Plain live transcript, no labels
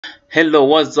Hello,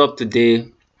 what's up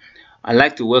today? I'd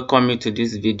like to welcome you to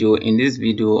this video. In this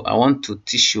video, I want to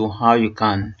teach you how you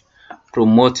can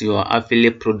promote your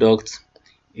affiliate product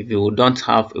if you don't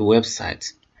have a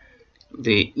website.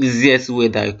 The easiest way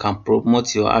that you can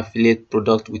promote your affiliate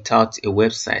product without a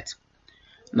website.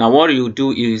 Now, what you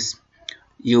do is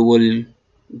you will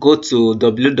go to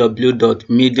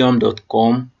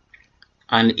www.medium.com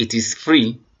and it is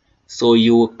free. So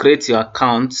you will create your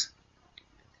account,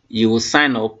 you will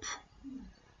sign up.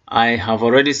 I have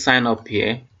already signed up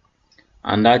here,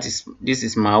 and this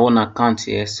is my own account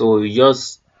here. So you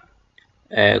just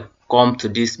come to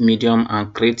this Medium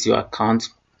and create your account,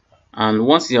 and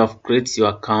once you have created your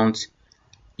account,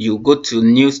 you go to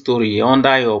new story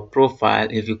under your profile.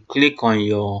 If you click on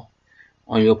your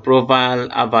profile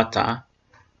avatar,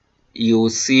 you will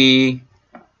see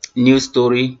new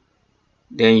story.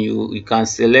 Then you can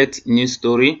select new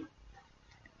story,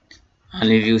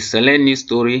 and if you select new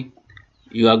story,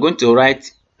 you are going to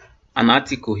write an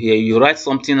article here. You write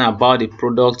something about the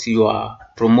product you are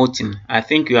promoting. I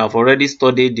think you have already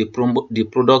studied the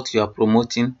product you are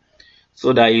promoting,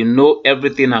 so that you know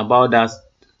everything about that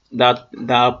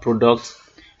product.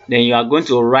 Then you are going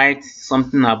to write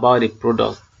something about the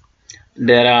product.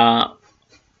 There are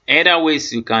other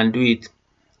ways you can do it.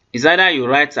 It's either you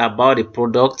write about the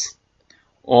product,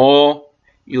 or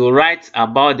you write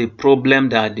about the problem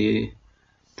that the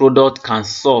product can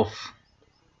solve.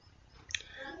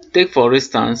 Take for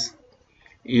instance,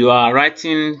 you are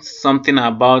writing something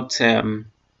about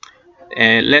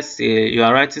let's say you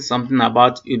are writing something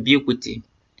about ubiquity.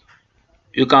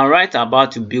 You can write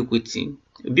about ubiquity.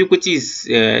 Ubiquity is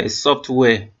a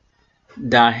software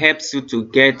that helps you to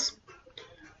get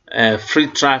free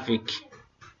traffic.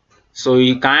 So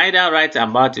you can either write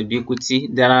about ubiquity.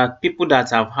 There are people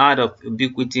that have heard of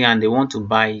ubiquity and they want to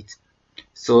buy it.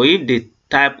 So if they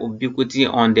type ubiquity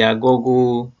on their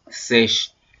Google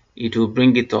search, it will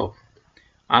bring it up.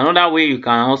 Another way you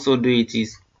can also do it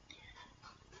is,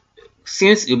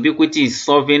 since ubiquity is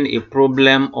solving a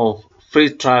problem of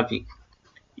free traffic,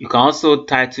 you can also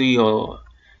title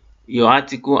your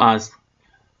article as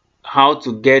how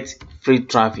to get free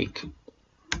traffic. You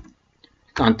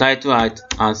can title it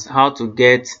as how to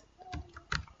get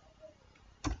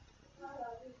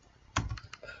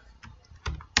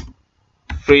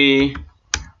free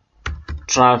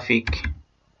traffic.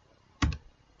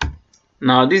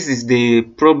 Now, this is the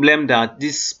problem that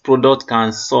this product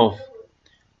can solve.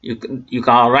 You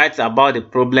can write about the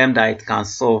problem that it can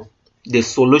solve, the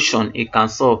solution it can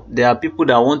solve. There are people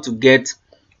that want to get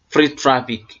free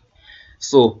traffic.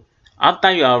 So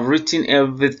after you have written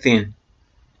everything,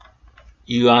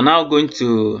 you are now going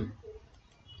to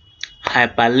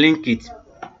hyperlink it.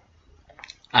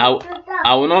 I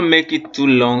will not make it too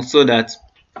long, so that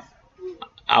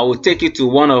I will take you to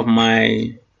one of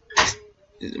my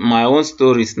own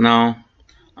stories now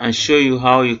and show you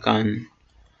how you can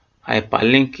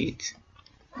hyperlink it.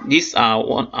 These are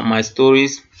one of my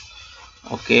stories.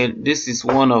 Okay, this is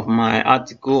one of my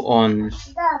article on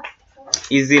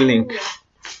EasyLink.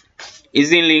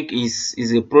 EasyLink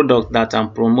is a product that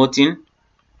I'm promoting,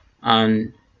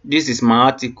 and this is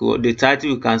my article. The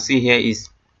title you can see here is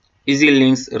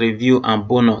EasyLink's review and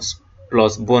bonus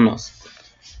plus bonus.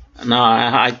 Now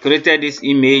I created this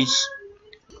image.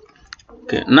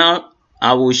 Okay, now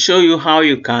I will show you how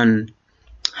you can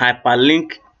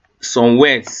hyperlink some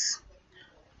words.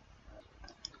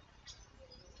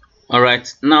 All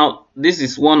right, now this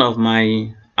is one of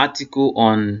my article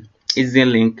on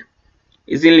EasyLink.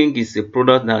 EasyLink is a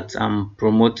product that I'm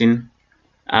promoting.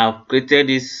 I've created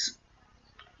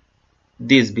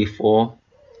this before.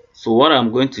 So what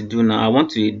I'm going to do now, I want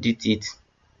to edit it.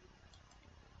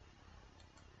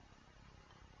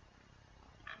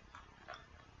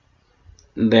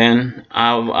 Then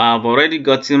I've already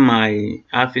gotten my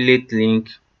affiliate link.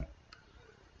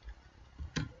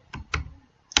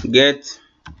 Get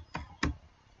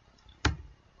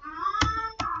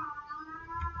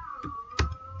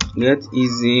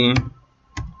easy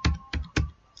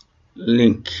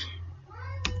link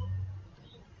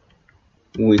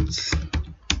with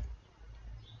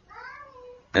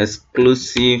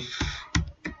exclusive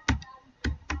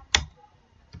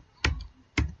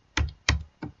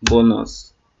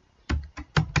bonus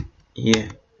here.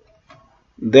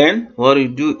 Then what you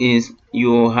do is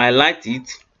you highlight it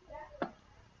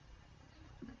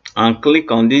and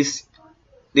click on this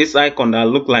icon that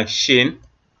look like chain.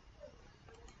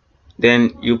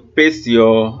 Then you paste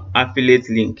your affiliate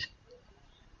link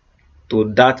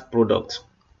to that product.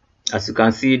 As you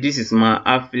can see, this is my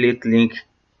affiliate link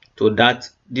to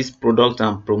this product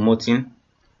I'm promoting.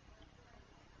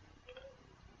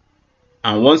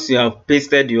 And once you have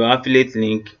pasted your affiliate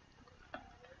link,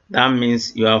 that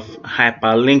means you have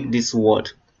hyperlinked this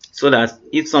word, so that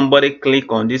if somebody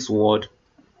click on this word,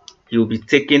 you'll be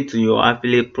taken to your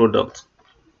affiliate product.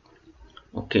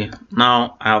 Okay,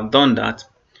 now I have done that.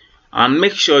 And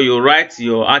make sure you write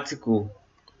your article.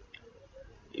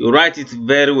 You write it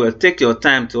very well. Take your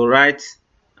time to write.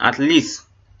 At least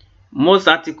most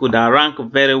articles that rank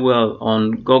very well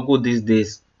on Google these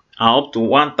days are up to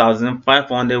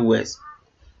 1,500 words.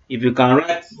 If you can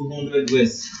write 200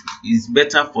 words, it's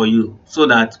better for you, so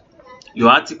that your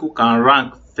article can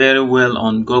rank very well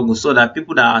on Google, so that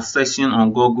people that are searching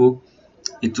on Google,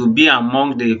 it will be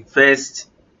among the first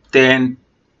 10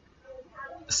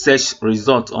 search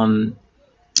results on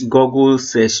Google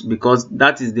search, because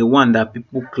that is the one that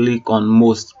people click on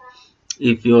most.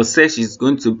 If your search is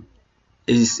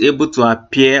able to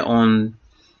appear on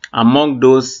among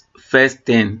those first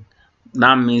 10,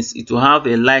 that means it will have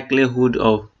a likelihood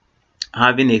of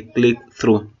having a click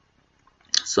through.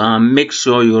 So make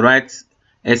sure you write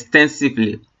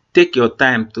extensively. Take your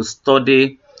time to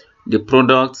study the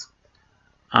product,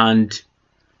 and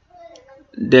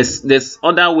there's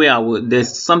other way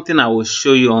there's something I will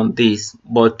show you on this,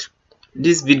 but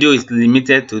this video is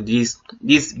limited to this.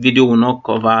 This video will not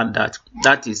cover that.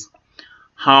 That is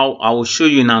how I will show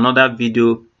you in another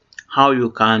video how you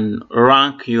can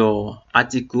rank your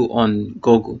article on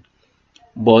Google.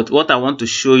 But what I want to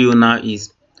show you now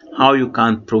is how you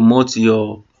can promote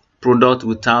your product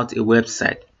without a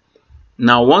website.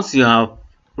 Now, once you have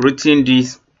written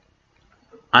this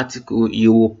article,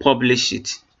 you will publish it.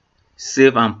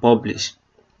 Save and publish.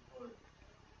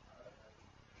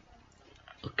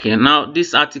 Okay, now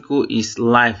this article is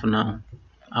live now.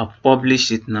 I've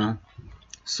published it now.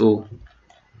 So,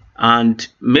 and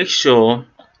make sure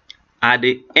at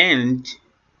the end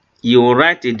you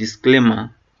write a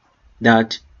disclaimer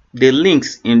that the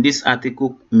links in this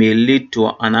article may lead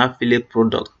to an affiliate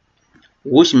product,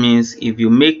 which means if you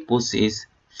make posts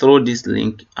through this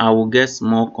link, I will get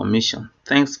small commission.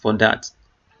 Thanks for that.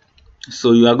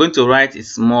 So you are going to write a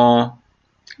small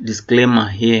disclaimer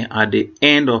here at the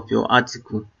end of your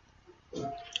article.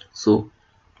 So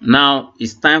now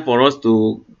it's time for us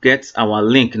to get our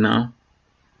link now.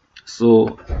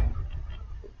 So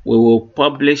we will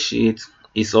publish it.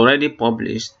 It's already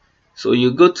published. So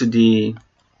you go to the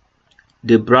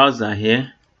browser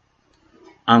here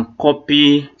and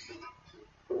copy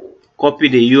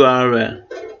the URL.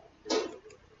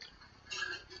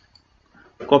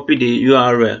 Copy the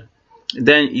URL.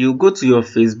 Then you go to your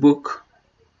Facebook.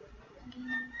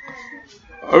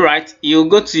 Alright, you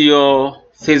go to your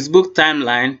Facebook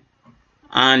timeline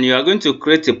and you are going to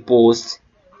create a post.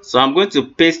 So I'm going to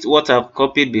paste what I've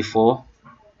copied before,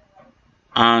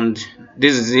 and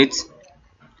this is it.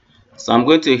 So I'm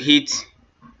going to hit,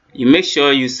 you make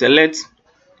sure you select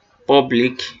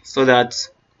public so that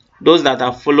those that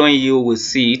are following you will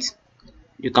see it.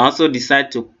 You can also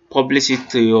decide to publish it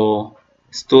to your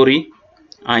story,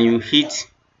 and you hit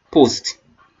post.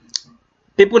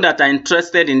 People that are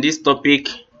interested in this topic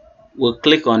will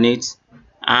click on it,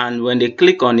 and when they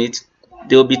click on it,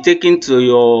 they will be taken to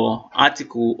your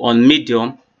article on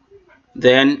Medium.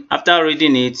 Then after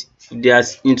reading it, if they are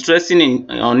interested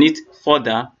on it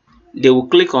further, they will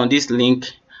click on this link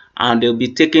and they'll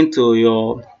be taken to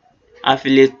your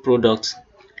affiliate product.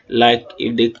 Like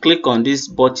if they click on this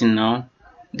button now,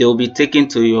 they will be taken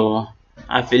to your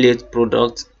affiliate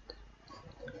product.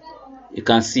 You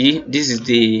can see this is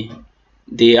the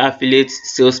affiliate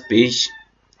sales page.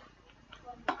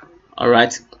 All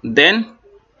right, then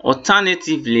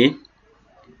alternatively,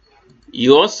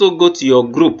 you also go to your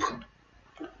group.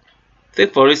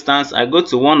 Take for instance, I go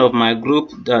to one of my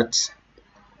group that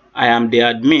I am the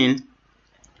admin.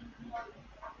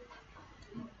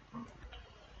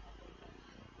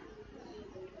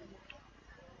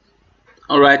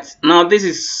 All right, now this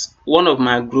is one of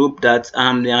my group that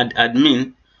I'm the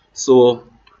admin. So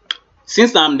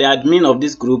since I'm the admin of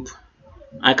this group,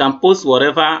 I can post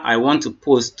whatever I want to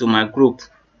post to my group.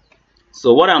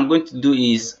 So what I'm going to do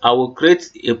is I will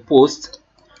create a post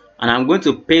and I'm going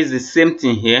to paste the same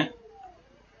thing here.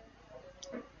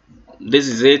 This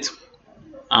is it,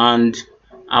 and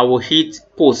I will hit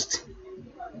post.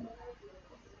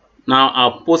 Now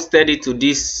I've posted it to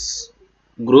this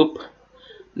group.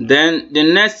 Then the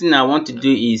next thing I want to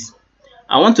do is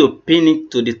I want to pin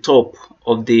it to the top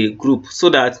of the group so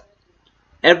that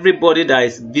everybody that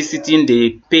is visiting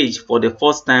the page for the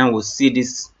first time will see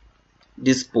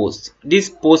this post. This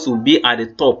post will be at the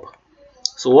top.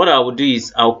 So what I will do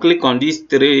is I'll click on these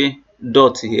three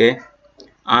dots here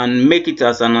and make it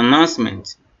as an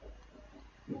announcement.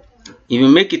 If you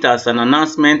make it as an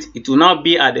announcement, it will now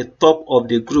be at the top of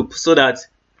the group, so that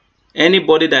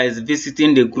anybody that is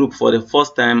visiting the group for the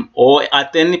first time or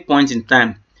at any point in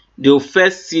time, they will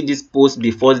first see this post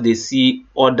before they see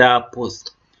other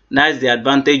posts. That is the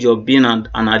advantage of being an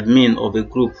admin of a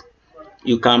group.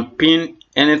 You can pin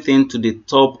anything to the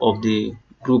top of the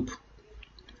group.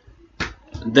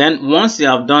 Then once you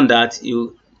have done that,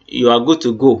 you are good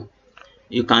to go.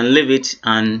 You can leave it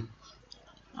and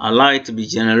allow it to be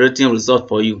generating result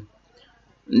for you.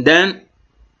 Then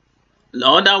the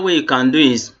other way you can do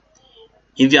is,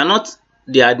 if you are not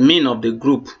the admin of the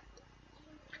group,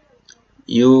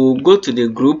 you go to the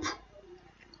group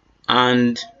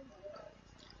and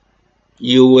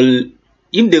you will,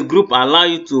 if the group allow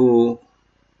you to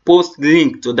post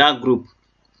link to that group,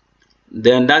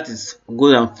 then that is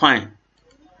good and fine.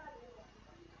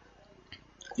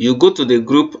 You go to the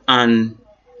group and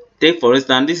take, for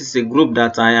instance, this is a group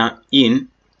that I am in,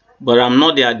 but I'm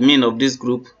not the admin of this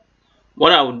group.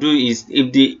 What I will do is,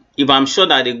 if I'm sure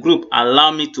that the group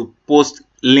allow me to post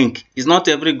link, it's not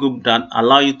every group that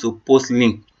allow you to post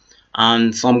link,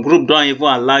 and some group don't even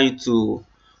allow you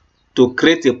to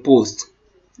create a post.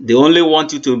 They only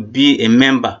want you to be a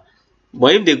member.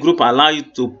 But if the group allow you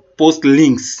to post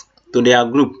links to their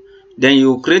group, then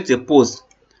you create a post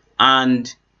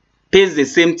and paste the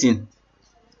same thing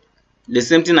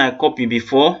I copied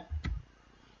before,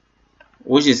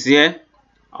 which is here.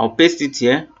 I'll paste it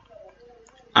here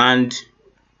and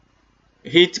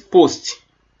hit post.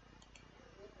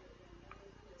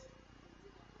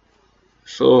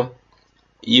 So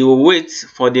you wait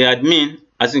for the admin.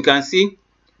 As you can see,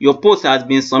 your post has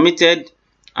been submitted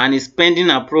and is pending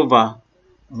approval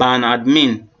by an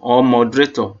admin or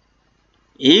moderator.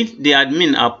 If the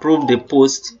admin approve the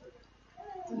post,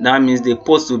 that means the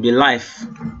post will be live,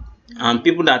 and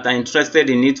people that are interested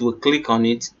in it will click on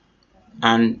it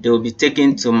and they will be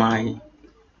taken to my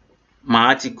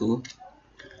article.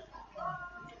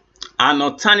 And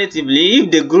alternatively,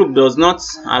 if the group does not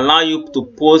allow you to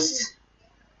post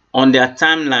on their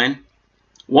timeline,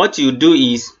 what you do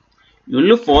is you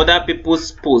look for other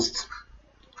people's posts.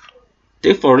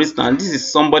 Take, for instance, this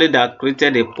is somebody that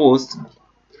created a post,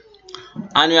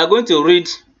 and you are going to read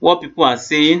what people are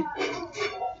saying.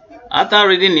 After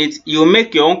reading it, you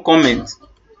make your own comment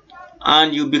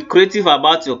and you be creative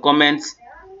about your comments,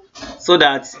 so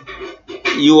that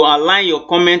you align your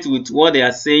comment with what they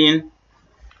are saying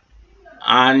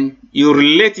and you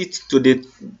relate it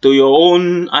to your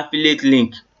own affiliate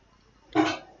link.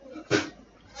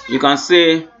 You can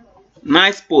say,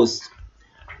 nice post,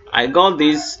 I got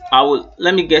this.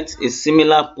 Let me get a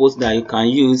similar post that you can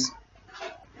use.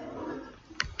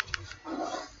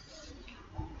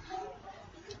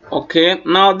 Okay,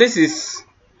 now this is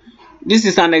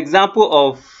an example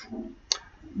of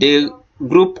the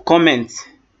group comment.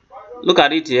 Look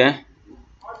at it here.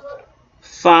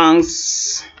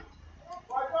 Thanks.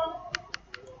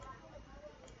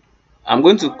 I'm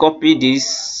going to copy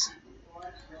this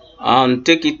and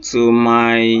take it to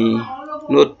my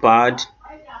notepad.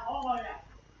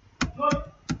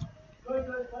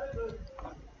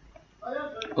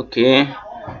 Okay,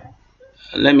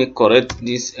 let me correct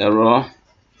this error.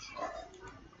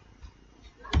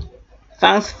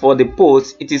 Thanks for the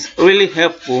post. It is really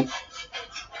helpful.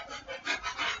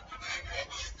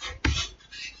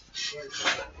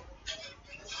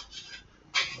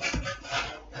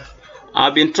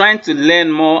 I've been trying to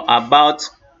learn more about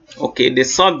the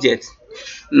subject.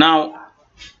 Now,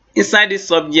 inside this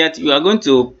subject, you are going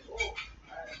to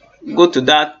go to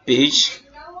that page.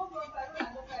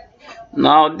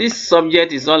 Now, this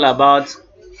subject is all about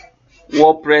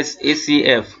WordPress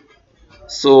ACF.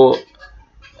 So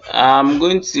I'm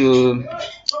going to,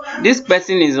 this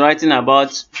person is writing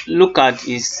about, look at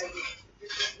his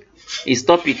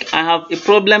topic. I have a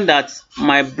problem that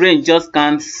my brain just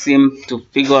can't seem to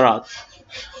figure out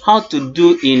how to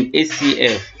do in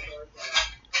ACF.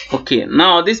 Okay,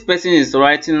 now this person is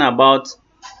writing about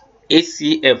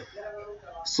ACF,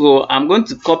 so I'm going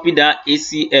to copy that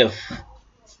ACF.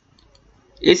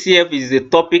 ACF is the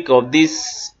topic of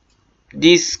this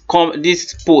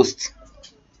post,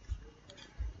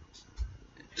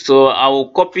 so I will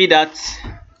copy that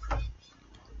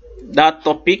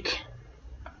topic.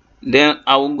 Then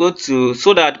I will go to,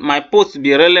 so that my post will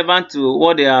be relevant to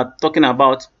what they are talking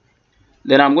about.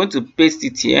 Then I'm going to paste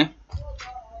it here.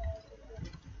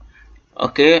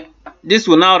 Okay, this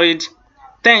will now read,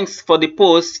 thanks for the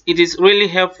post, it is really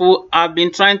helpful. I've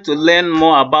been trying to learn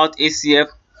more about ACF.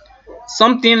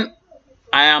 Something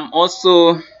I am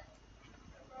also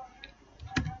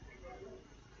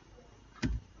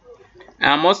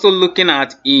looking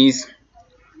at is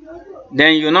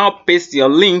Then you now paste your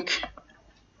link.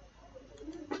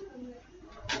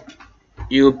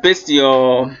 You paste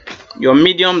your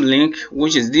Medium link,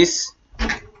 which is this.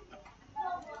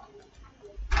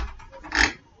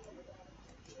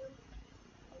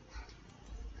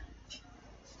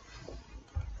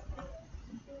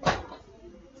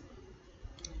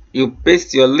 You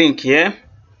paste your link here.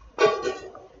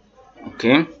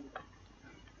 Okay.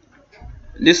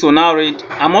 This will now read.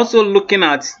 What I'm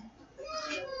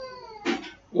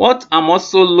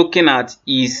also looking at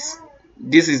is,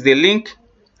 this is the link.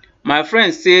 My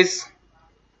friend says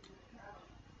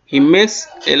he makes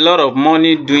a lot of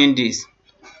money doing this.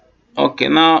 Okay,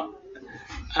 now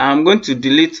I'm going to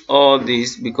delete all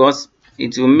this because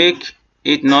it will make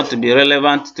it not to be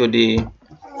relevant to the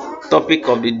topic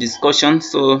of the discussion.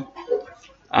 So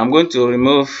I'm going to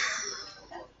remove.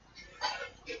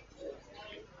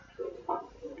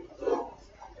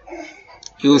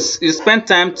 You spend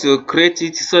time to create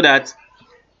it so that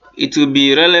it will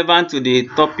be relevant to the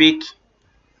topic.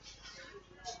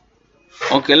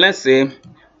 Okay, let's say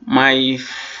my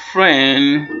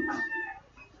friend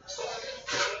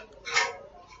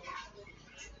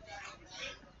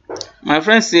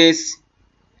says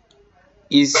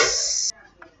is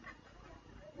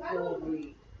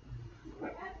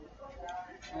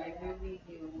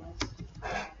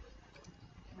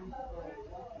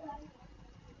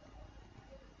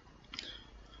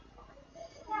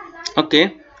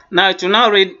okay. Now it will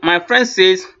now read, my friend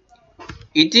says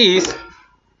it is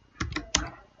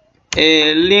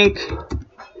a link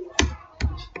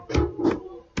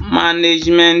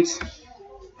management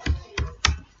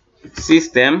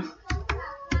system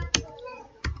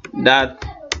that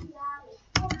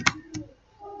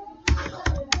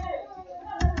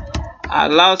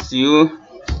allows you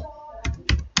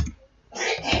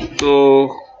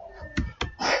to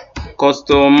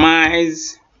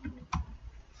customize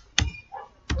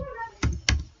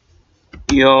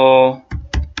your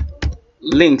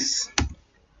links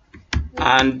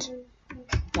and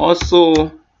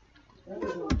also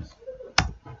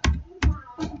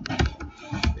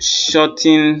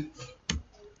shorten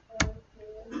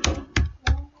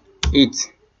it.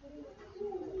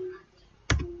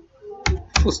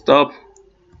 Full stop.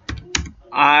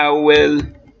 I will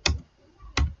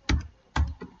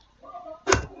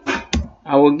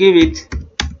give it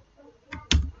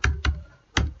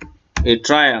a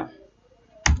trial.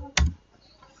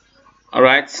 All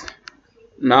right,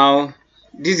 now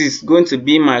this is going to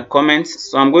be my comment,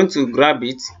 so I'm going to grab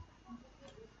it.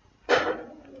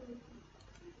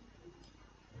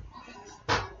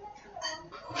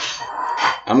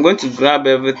 I'm going to grab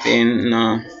everything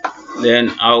now.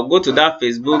 Then I'll go to that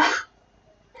Facebook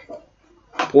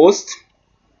post.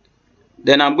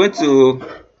 Then I'm going to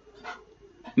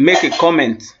make a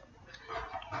comment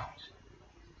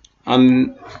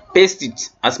and paste it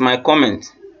as my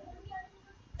comment.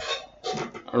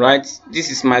 All right,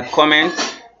 this is my comment.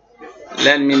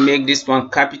 Let me make this one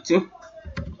capital.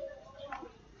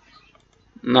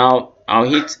 Now I'll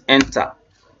hit enter.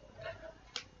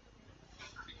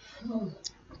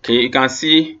 Okay, you can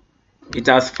see it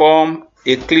has formed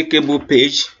a clickable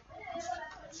page.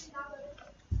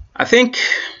 I think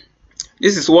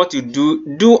this is what you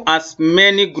do as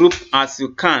many groups as you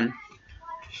can,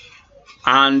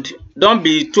 and don't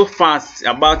be too fast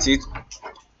about it.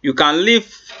 You can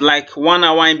leave like 1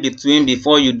 hour in between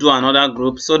before you do another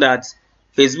group, so that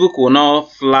Facebook will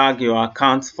not flag your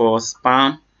account for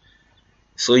spam.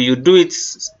 So you do it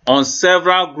on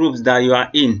several groups that you are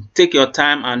in. Take your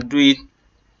time and do it,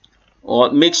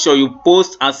 or make sure you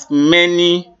post as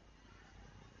many,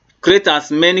 create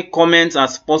as many comments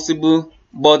as possible,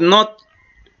 but not,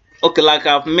 okay, like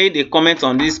I've made a comment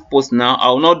on this post now, I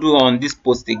will not do on this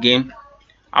post again.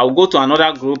 I'll go to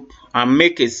another group and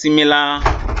make a similar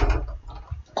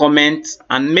comment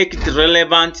and make it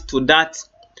relevant to that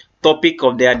topic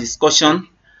of their discussion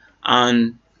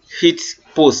and hit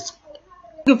post.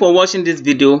 Thank you for watching this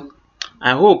video.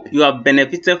 I hope you have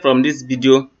benefited from this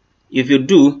video. If you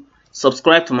do,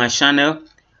 subscribe to my channel,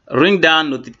 ring that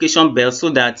notification bell so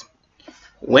that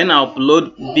when I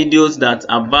upload videos that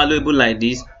are valuable like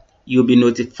this, you'll be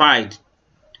notified,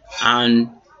 and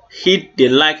hit the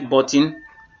like button.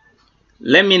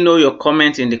 Let me know your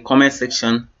comment in the comment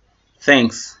section.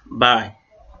 Thanks. Bye.